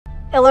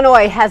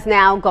Illinois has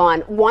now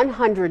gone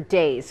 100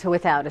 days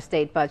without a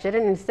state budget,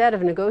 and instead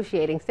of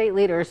negotiating, state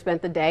leaders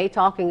spent the day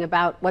talking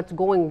about what's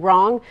going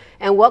wrong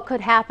and what could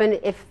happen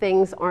if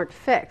things aren't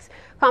fixed.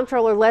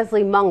 Comptroller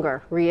Leslie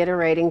Munger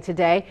reiterating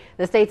today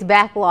the state's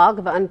backlog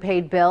of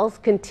unpaid bills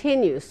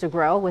continues to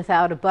grow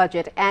without a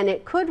budget, and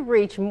it could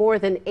reach more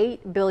than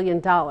 $8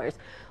 billion.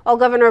 While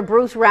Governor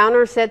Bruce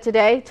Rauner said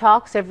today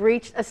talks have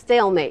reached a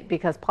stalemate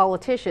because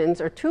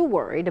politicians are too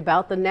worried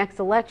about the next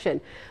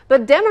election.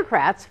 But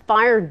Democrats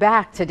fired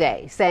back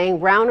today, saying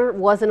Rauner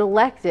wasn't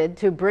elected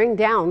to bring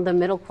down the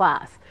middle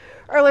class.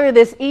 Earlier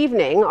this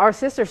evening, our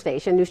sister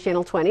station,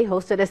 Newschannel 20,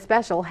 hosted a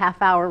special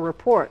half-hour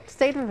report,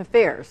 State of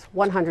Affairs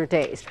 100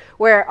 Days,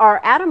 where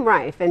our Adam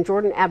Rife and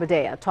Jordan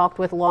Abudayyeh talked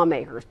with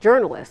lawmakers,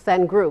 journalists,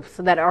 and groups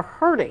that are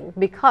hurting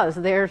because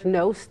there's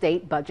no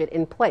state budget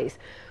in place.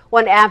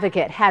 One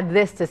advocate had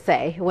this to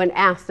say when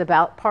asked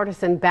about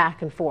partisan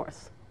back and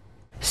forth.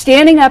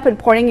 Standing up and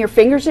pointing your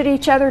fingers at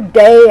each other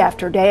day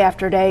after day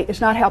after day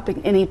is not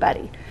helping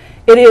anybody.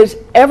 It is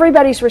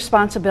everybody's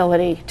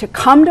responsibility to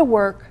come to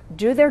work,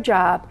 do their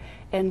job,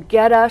 and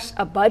get us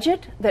a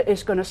budget that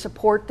is going to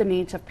support the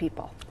needs of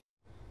people.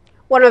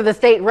 One of the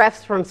state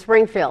reps from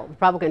Springfield,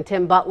 Republican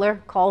Tim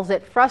Butler, calls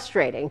it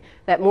frustrating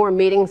that more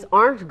meetings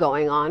aren't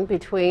going on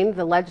between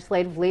the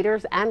legislative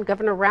leaders and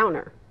Governor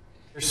Rauner.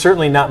 There's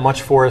certainly not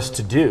much for us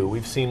to do.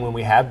 We've seen when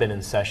we have been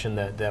in session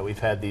that we've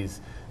had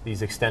these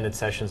extended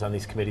sessions on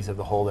these committees of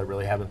the whole that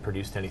really haven't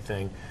produced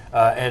anything.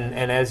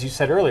 And as you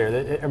said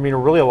earlier, I mean,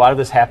 really a lot of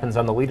this happens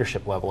on the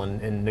leadership level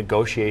and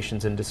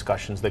negotiations and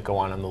discussions that go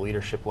on the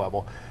leadership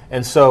level.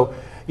 And so,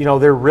 you know,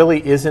 there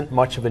really isn't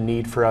much of a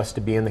need for us to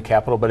be in the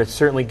Capitol, but it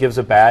certainly gives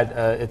a bad,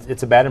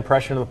 it's a bad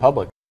impression of the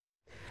public.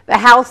 The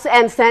House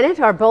and Senate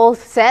are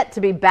both set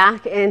to be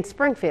back in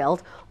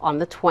Springfield on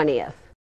the 20th.